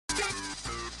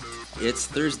It's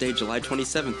Thursday, July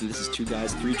 27th, and this is Two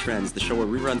Guys, Three Trends, the show where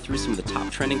we run through some of the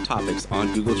top trending topics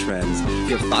on Google Trends. If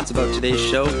you have thoughts about today's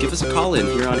show, give us a call in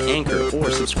here on Anchor or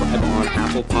subscribe on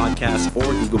Apple Podcasts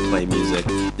or Google Play Music.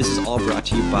 This is all brought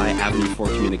to you by Avenue 4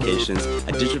 Communications,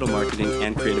 a digital marketing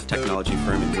and creative technology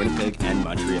firm in Winnipeg and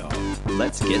Montreal.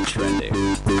 Let's get trending.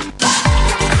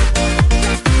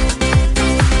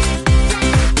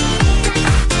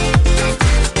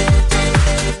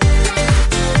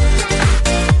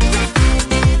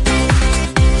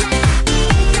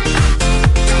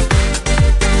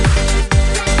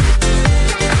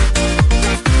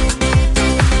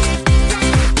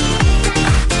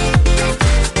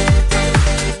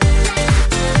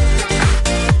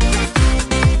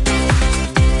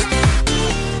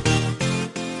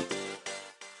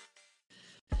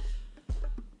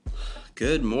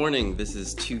 Good morning, this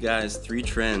is Two Guys, Three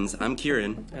Trends. I'm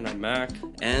Kieran. And I'm Mac.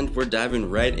 And we're diving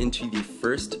right into the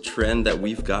first trend that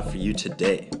we've got for you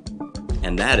today.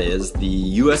 And that is the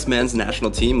U.S. men's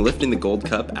national team lifting the Gold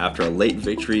Cup after a late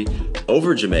victory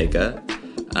over Jamaica.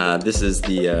 This is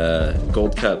the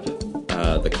Gold Cup,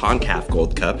 the CONCACAF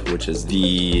Gold Cup, which is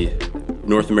the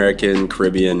North American,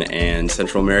 Caribbean, and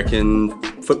Central American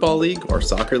Football League or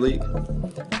Soccer League.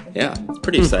 Yeah, it's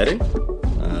pretty exciting.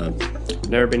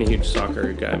 Never been a huge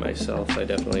soccer guy myself. I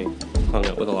definitely hung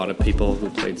out with a lot of people who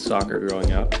played soccer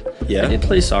growing up. Yeah, I did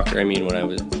play soccer. I mean, when I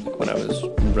was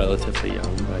relatively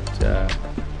young, but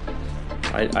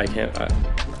I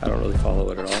don't really follow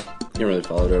it at all. You don't really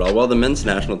follow it at all. Well, the men's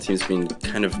national team's been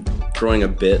kind of growing a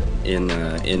bit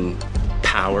in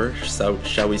power, so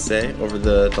shall we say, over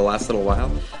the last little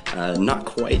while. Not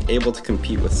quite able to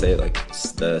compete with, say, like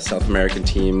the South American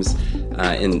teams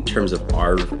in terms of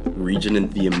our region in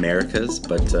the Americas,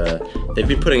 but they've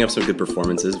been putting up some good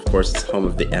performances. Of course, it's home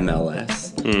of the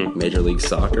MLS, Major League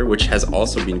Soccer, which has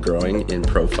also been growing in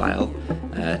profile.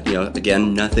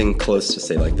 Again, nothing close to,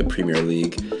 say, like the Premier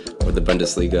League or the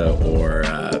Bundesliga or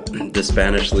the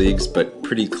Spanish leagues, but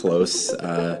pretty close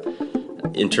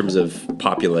in terms of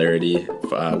popularity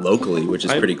locally, which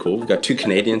is pretty cool. We've got two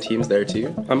Canadian teams there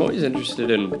too. I'm always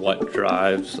interested in what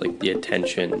drives like the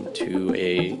attention to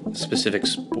a specific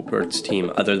sports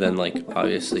team other than like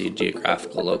obviously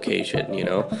geographical location, you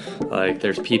know? Like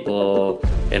there's people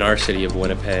in our city of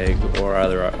Winnipeg or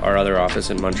our other office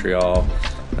in Montreal,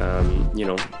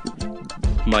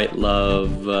 might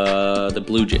love the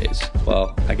Blue Jays.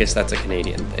 Well, I guess that's a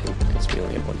Canadian thing because we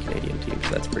only have one Canadian team, so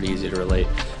that's pretty easy to relate.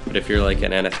 But if you're like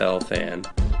an NFL fan,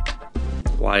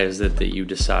 why is it that you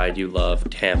decide you love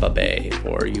Tampa Bay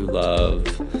or you love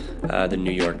the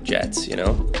New York Jets, you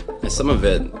know? Some of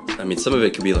it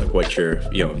could be like what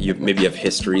you maybe have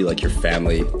history, like your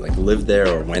family like lived there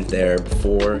or went there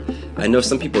before. I know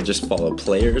some people just follow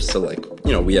players, so like,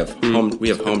 we have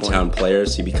hometown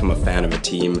players, so you become a fan of a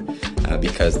team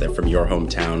because they're from your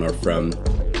hometown or from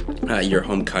your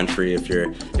home country if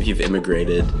you've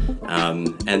immigrated,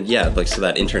 and yeah, like so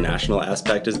that international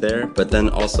aspect is there. But then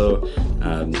also,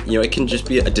 it can just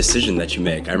be a decision that you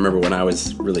make. I remember when I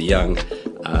was really young,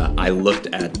 I looked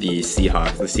at the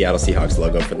Seattle Seahawks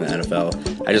logo from the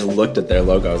NFL. I just looked at their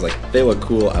logo. I was like, they look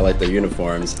cool. I like their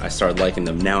uniforms. I started liking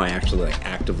them. Now I actually like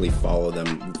actively follow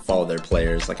their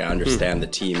players. Like I understand the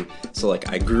team. So like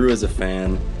I grew as a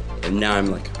fan, and now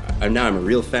I'm a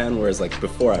real fan. Whereas like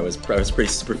before, I was pretty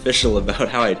superficial about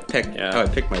how I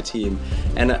picked my team.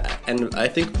 And I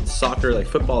think soccer, like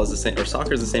football, is the same, or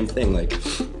soccer is the same thing. Like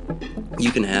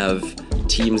you can have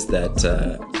teams that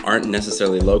aren't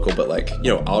necessarily local, but like,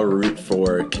 I'll root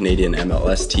for Canadian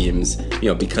MLS teams,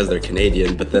 because they're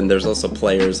Canadian. But then there's also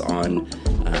players on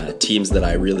teams that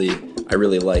I really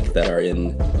like that are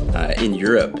in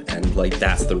Europe, and like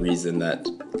that's the reason that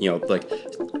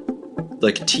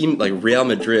like a team like Real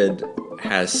Madrid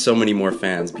has so many more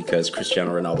fans because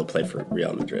Cristiano Ronaldo played for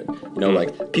Real Madrid.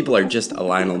 Like people are just a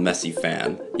Lionel Messi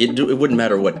fan. It wouldn't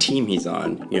matter what team he's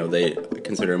on. They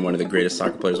consider him one of the greatest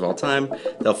soccer players of all time.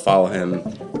 They'll follow him.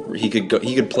 He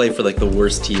could play for like the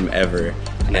worst team ever,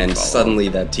 and suddenly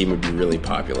that team would be really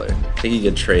popular. I think he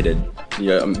get traded.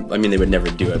 They would never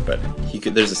do it, but he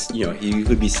could. He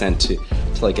could be sent to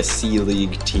like a C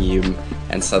League team,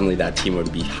 and suddenly that team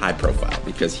would be high profile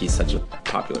because he's such a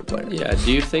popular player. Yeah.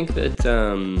 Do you think that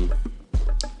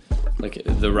like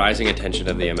the rising attention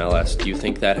of the MLS, do you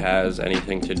think that has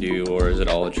anything to do, or is it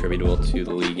all attributable to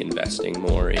the league investing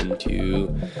more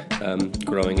into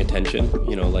growing attention?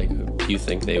 Like you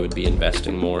think they would be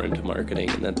investing more into marketing,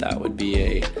 and that would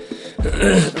be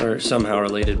or somehow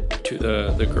related to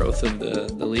the growth of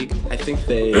the league? I think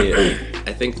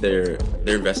they're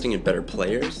investing in better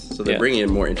players, so they're bringing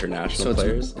in more international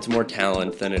players. It's more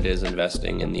talent than it is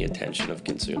investing in the attention of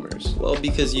consumers. Well,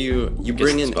 because you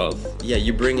bring in both. Yeah,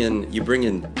 you bring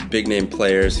in big name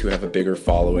players who have a bigger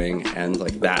following, and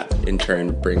like that in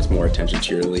turn brings more attention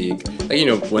to your league. Like, you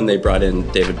know, when they brought in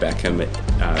David Beckham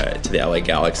to the LA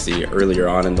Galaxy earlier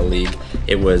on in the league,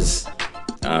 it was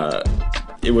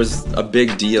a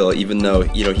big deal, even though,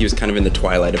 you know, he was kind of in the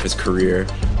twilight of his career.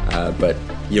 But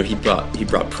you know, he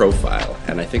brought profile,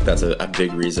 and I think that's a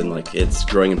big reason. Like, it's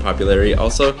growing in popularity.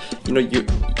 Also, you know,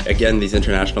 these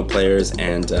international players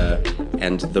and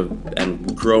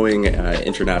growing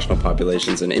international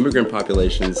populations and immigrant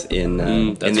populations in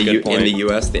the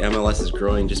U.S. The MLS is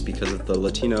growing just because of the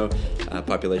Latino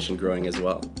population growing as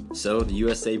well. So the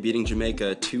USA beating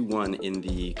Jamaica 2-1 in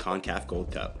the CONCACAF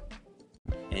Gold Cup.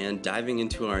 And diving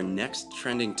into our next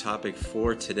trending topic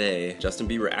for today, Justin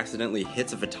Bieber accidentally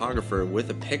hits a photographer with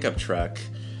a pickup truck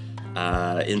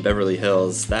in Beverly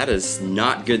Hills. That is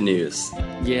not good news.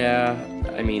 Yeah,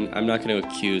 I mean, I'm not going to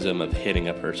accuse him of hitting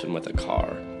a person with a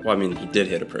car. Well, I mean, he did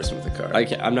hit a person with a car.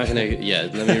 I'm not going to,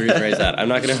 let me rephrase that. I'm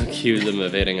not going to accuse him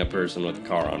of hitting a person with a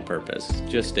car on purpose.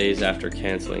 Just days after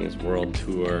canceling his world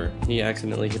tour, he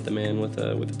accidentally hit the man with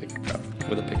a pickup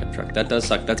truck. That does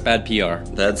suck. That's bad PR.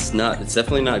 It's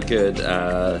definitely not good.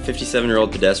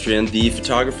 57-year-old pedestrian. The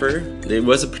photographer, it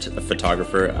was a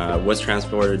photographer, was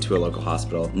transported to a local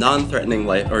hospital.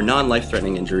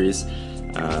 Non-life-threatening injuries.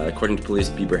 According to police,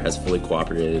 Bieber has fully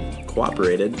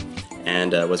cooperated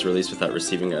and was released without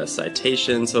receiving a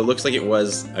citation. So it looks like it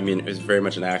was very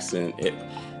much an accident.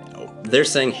 They're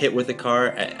saying hit with a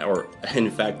car, or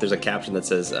in fact, there's a caption that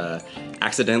says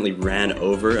accidentally ran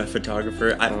over a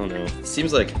photographer. I don't know. It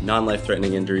seems like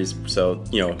non-life-threatening injuries, so,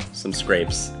 you know, some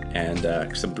scrapes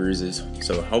and some bruises.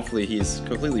 So hopefully he's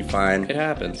completely fine. It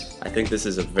happens. I think this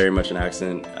is very much an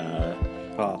accident.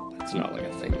 Well, it's not like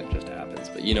a thing that just happens,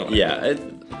 but you know. Yeah,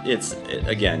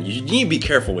 again, you need to be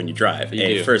careful when you drive.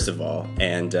 First of all,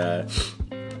 and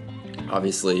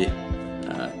obviously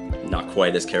not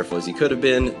quite as careful as you could have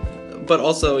been. But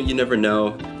also, you never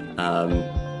know.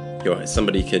 You know,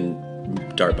 somebody can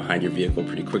dart behind your vehicle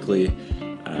pretty quickly.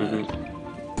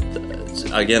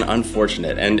 Again,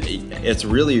 unfortunate, and it's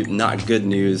really not good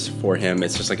news for him.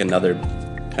 It's just like another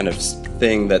kind of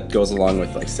thing that goes along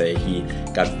with, like, say, he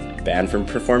got banned from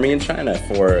performing in China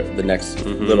for the next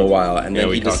little while, and then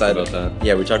he decided.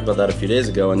 Yeah, we talked about that a few days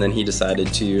ago, and then he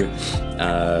decided to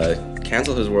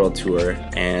cancel his world tour,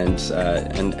 and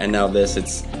now this.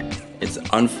 It's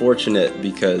unfortunate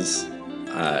because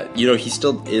you know, he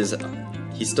still is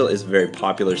a very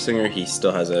popular singer. He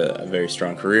still has a very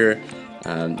strong career,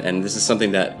 and this is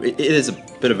something that it is a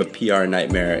bit of a PR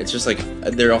nightmare. It's just like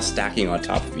they're all stacking on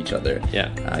top of each other.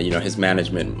 Yeah. You know, his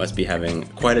management must be having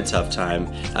quite a tough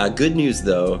time. Good news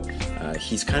though,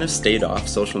 he's kind of stayed off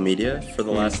social media for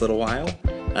the last little while.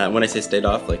 When I say stayed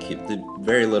off, like, he did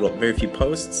very few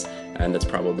posts, and that's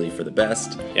probably for the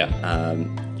best. Yeah.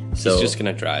 So he's just going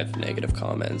to drive negative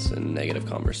comments and negative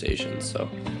conversations, so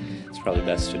it's probably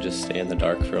best to just stay in the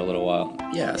dark for a little while.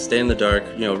 Yeah, stay in the dark,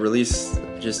 you know, release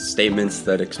just statements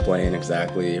that explain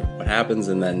exactly what happens,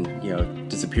 and then, you know,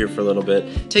 disappear for a little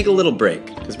bit. Take a little break,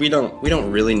 because we don't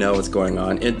really know what's going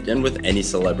on. And with any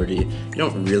celebrity, you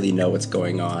don't really know what's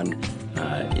going on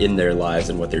in their lives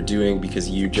and what they're doing, because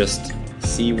you just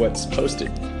see what's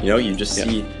posted. You know, you just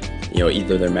see, you know,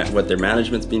 either what their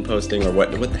management's been posting or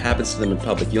what happens to them in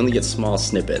public. You only get small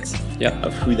snippets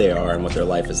of who they are and what their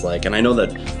life is like. And I know that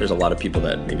there's a lot of people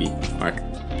that maybe aren't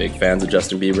big fans of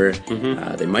Justin Bieber.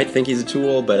 They might think he's a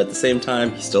tool, but at the same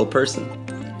time, he's still a person.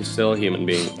 He's still a human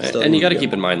being. And you got to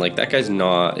keep in mind, like, that guy's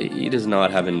he does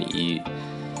not have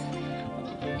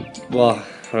well,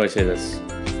 how do I say this?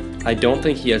 I don't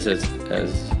think he has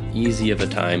as easy of a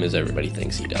time as everybody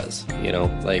thinks he does. You know,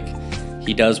 like,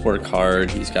 he does work hard.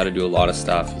 He's got to do a lot of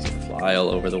stuff. He's going to fly all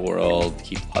over the world,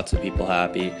 keep lots of people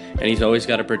happy, and he's always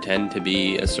got to pretend to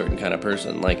be a certain kind of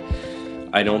person. Like,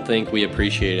 I don't think we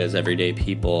appreciate as everyday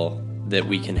people that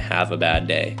we can have a bad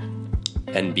day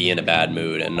and be in a bad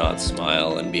mood and not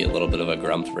smile and be a little bit of a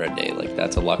grump for a day. Like,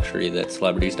 that's a luxury that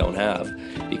celebrities don't have,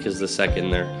 because the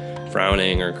second they're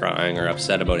frowning or crying or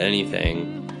upset about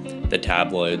anything, the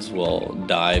tabloids will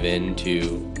dive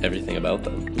into everything about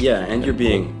them. Yeah, and you're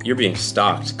being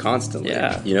stalked constantly.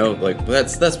 Yeah, you know, like,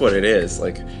 that's what it is.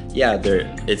 Like, yeah,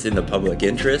 it's in the public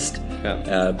interest.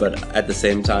 Yeah. But at the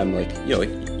same time, like, you know,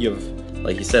 like, you have,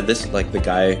 like you said, this, like, the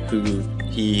guy who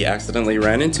he accidentally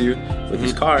ran into with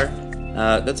his car.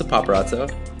 That's a paparazzo.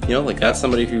 You know, like that's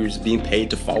somebody who's being paid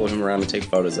to follow him around and take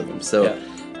photos of him. So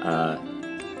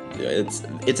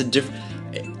it's a different.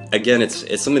 Again,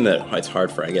 it's something that it's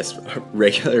hard for, I guess,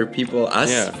 regular people,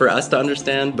 for us to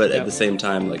understand. But at the same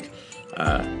time, like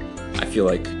I feel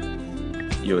like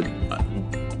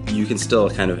you can still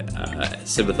kind of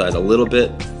sympathize a little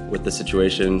bit with the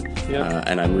situation.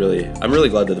 And I'm really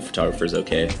glad that the photographer is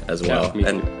okay as well. Me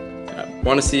and too.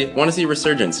 want to see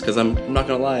resurgence, because I'm not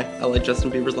gonna lie, I like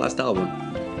Justin Bieber's last album.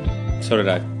 So did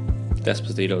I.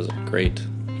 Despacito is a great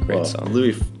song.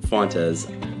 Louis Fuentes,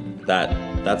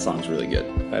 that song's really good.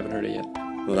 I haven't heard it yet.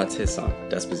 Well, that's his song,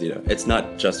 Despacito. It's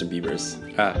not Justin Bieber's.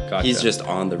 Gotcha. He's just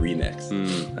on the remix.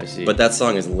 I see. But that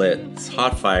song is lit. It's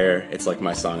hot fire. It's like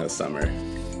my song of the summer.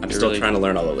 I'm still trying to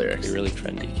learn all the lyrics. You're really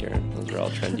trendy, Kieran. Those are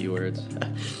all trendy words.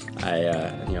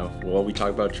 We talk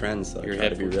about trends, so You're try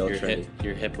to be real trendy.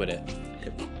 You're hip with it.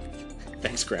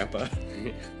 Thanks, Grandpa.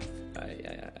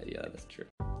 Yeah, that's true.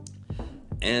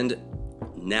 And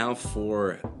now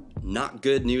for not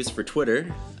good news for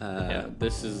Twitter.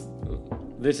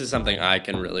 This is something I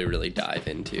can really dive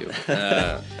into.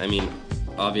 I mean,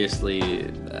 obviously,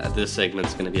 this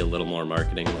segment's going to be a little more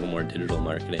marketing, a little more digital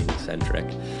marketing centric.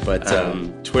 But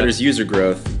Twitter's user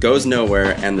growth goes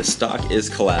nowhere, and the stock is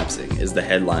collapsing, is the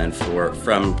headline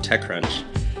from TechCrunch.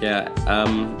 Yeah,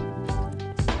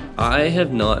 I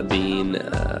have not been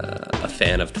a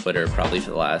fan of Twitter probably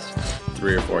for the last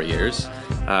 3 or 4 years.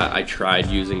 I tried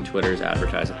using Twitter's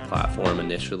advertising platform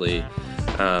initially.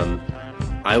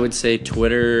 I would say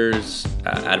Twitter's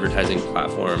advertising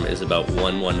platform is about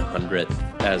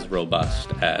 1/100th as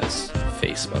robust as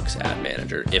Facebook's ad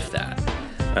manager, if that.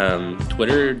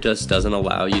 Twitter just doesn't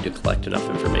allow you to collect enough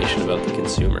information about the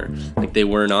consumer. Like, they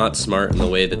were not smart in the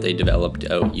way that they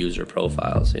developed out user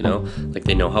profiles, you know? Like,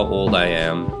 they know how old I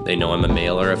am, they know I'm a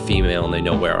male or a female, and they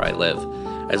know where I live.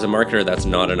 As a marketer, that's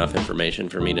not enough information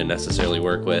for me to necessarily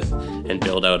work with and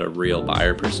build out a real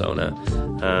buyer persona.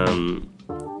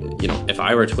 If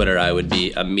I were Twitter, I would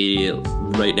be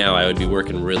right now I would be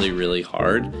working really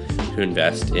hard to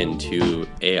invest into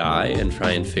AI and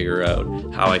try and figure out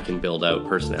how I can build out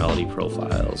personality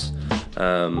profiles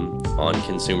on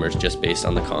consumers just based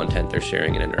on the content they're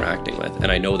sharing and interacting with.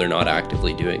 And I know they're not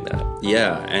actively doing that.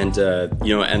 Yeah, and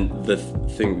and the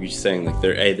thing you're saying, like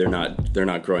they're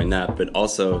not growing that, but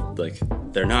also like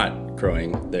they're not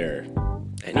growing their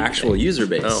actual user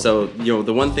base. No. So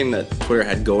the one thing that Twitter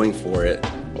had going for it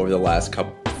over the last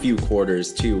few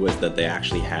quarters too was that they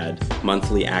actually had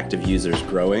monthly active users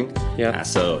growing. Yeah.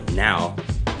 So now,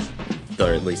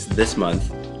 or at least this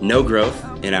month, no growth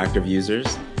in active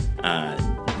users,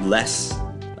 less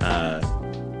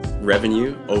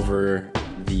revenue over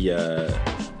the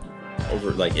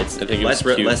it's I think less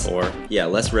it was Q4.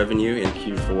 less revenue in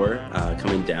Q4,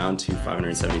 coming down to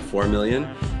 $574 million.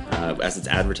 As its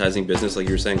advertising business, like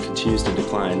you were saying, continues to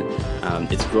decline.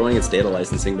 It's growing its data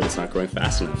licensing, but it's not growing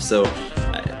fast enough. So,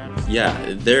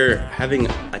 they're having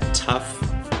a tough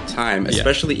time,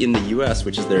 especially in the U.S.,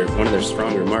 which is one of their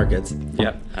stronger markets.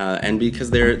 Yeah. And because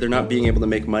they're not being able to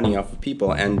make money off of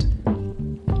people, and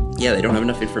they don't have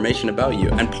enough information about you.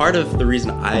 And part of the reason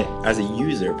as a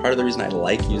user, I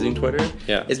like using Twitter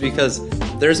is because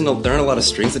there aren't a lot of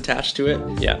strings attached to it.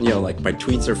 Yeah. Like my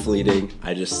tweets are fleeting.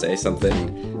 I just say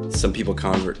something. Some people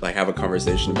have a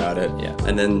conversation about it. Yeah.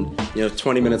 And then,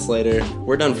 20 minutes later,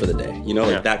 we're done for the day.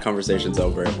 That conversation's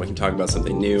over. We can talk about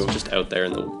something new. It's just out there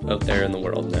in the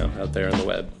world now, out there on the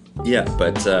web. Yeah,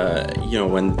 but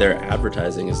when their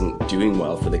advertising isn't doing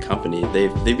well for the company,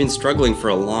 they've been struggling for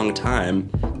a long time,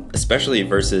 especially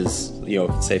versus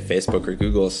say Facebook or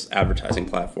Google's advertising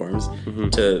platforms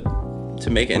to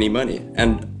make any money.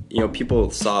 And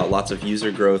people saw lots of user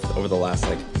growth over the last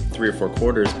 3 or 4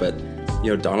 quarters, but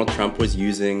Donald Trump was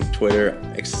using Twitter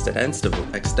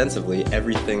extensively.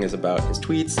 Everything is about his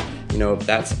tweets.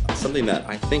 That's something that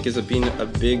I think is being a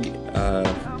big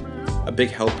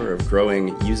helper of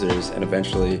growing users, and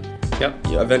eventually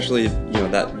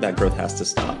that growth has to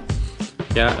stop.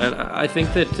 Yeah, and I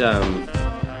think that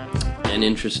an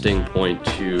interesting point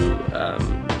to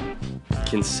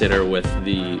consider with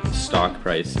the stock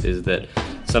price is that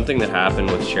something that happened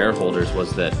with shareholders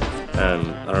was that I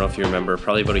don't know if you remember,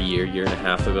 probably about a year and a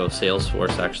half ago,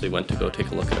 Salesforce actually went to go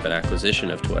take a look at an acquisition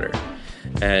of Twitter.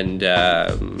 And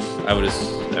I would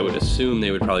assume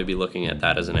they would probably be looking at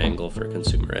that as an angle for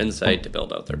consumer insight to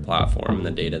build out their platform and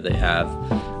the data they have.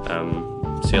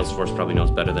 Salesforce probably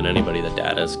knows better than anybody that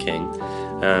data is king.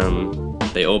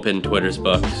 They opened Twitter's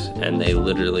books and they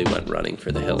literally went running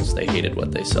for the hills. They hated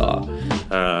what they saw.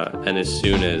 And as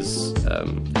soon as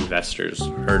investors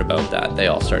heard about that, they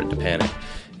all started to panic.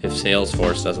 If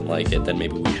Salesforce doesn't like it, then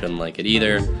maybe we shouldn't like it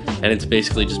either. And it's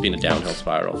basically just been a downhill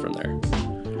spiral from there.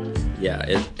 Yeah,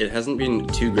 it hasn't been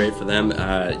too great for them.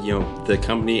 The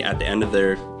company at the end of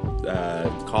their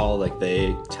call, like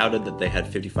they touted that they had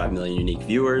 55 million unique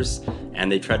viewers,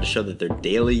 and they tried to show that their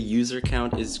daily user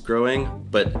count is growing,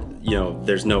 but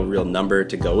there's no real number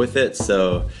to go with it,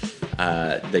 so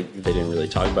they didn't really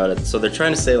talk about it. So they're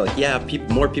trying to say like, yeah,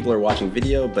 more people are watching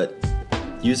video, but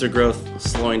user growth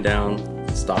slowing down,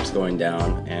 stocks going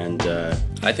down, and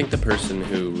I think the person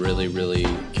who really, really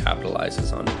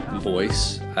capitalizes on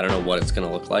voice, I don't know what it's going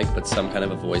to look like, but some kind of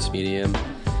a voice medium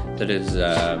that is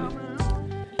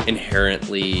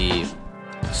inherently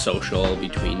social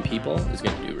between people is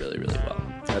going to do really, really well.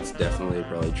 That's definitely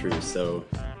probably true. So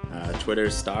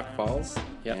Twitter's stock falls,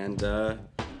 Yep. and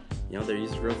their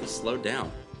user growth has slowed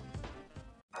down.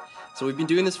 So we've been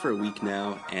doing this for a week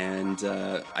now, and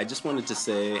I just wanted to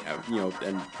say,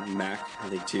 and Mac, I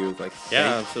think too, like,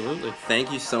 Absolutely.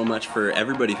 Thank you so much for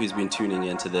everybody who's been tuning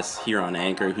into this here on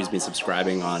Anchor, who's been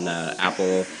subscribing on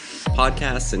Apple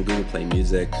Podcasts and Google Play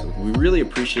Music. We really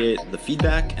appreciate the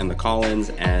feedback and the call-ins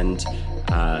and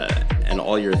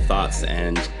all your thoughts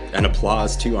and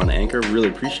applause too on Anchor. Really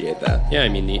appreciate that. Yeah, I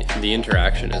mean the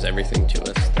interaction is everything to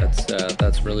us.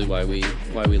 That's really why we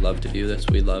love to do this.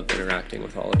 We love interacting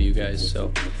with all of you guys.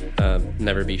 So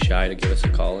never be shy to give us a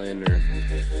call in or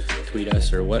tweet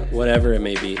us or whatever it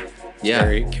may be.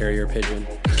 Yeah. Carrier pigeon.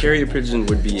 Carrier pigeon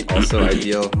would be also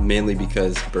ideal, mainly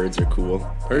because birds are cool.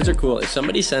 Birds are cool. If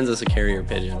somebody sends us a carrier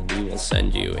pigeon, we will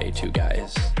send you a 2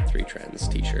 Guys 3 Trends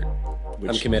t-shirt.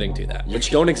 I'm committing to that,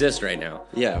 which don't exist right now.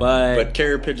 Yeah, but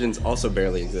carrier pigeons also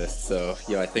barely exist. So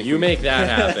I think you make that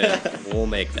happen. We'll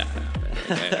make that happen.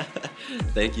 Okay?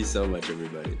 Thank you so much,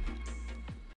 everybody. Do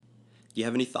you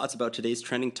have any thoughts about today's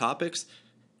trending topics?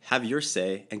 Have your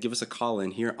say and give us a call in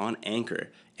here on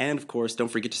Anchor. And of course, don't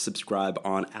forget to subscribe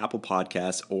on Apple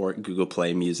Podcasts or Google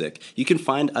Play Music. You can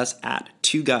find us at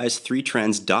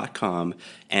 2guys3trends.com,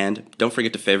 and don't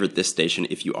forget to favorite this station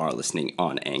if you are listening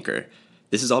on Anchor.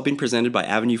 This has all been presented by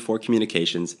Avenue 4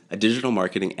 Communications, a digital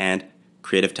marketing and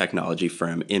creative technology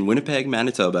firm in Winnipeg,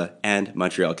 Manitoba, and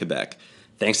Montreal, Quebec.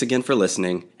 Thanks again for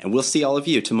listening, and we'll see all of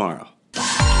you tomorrow.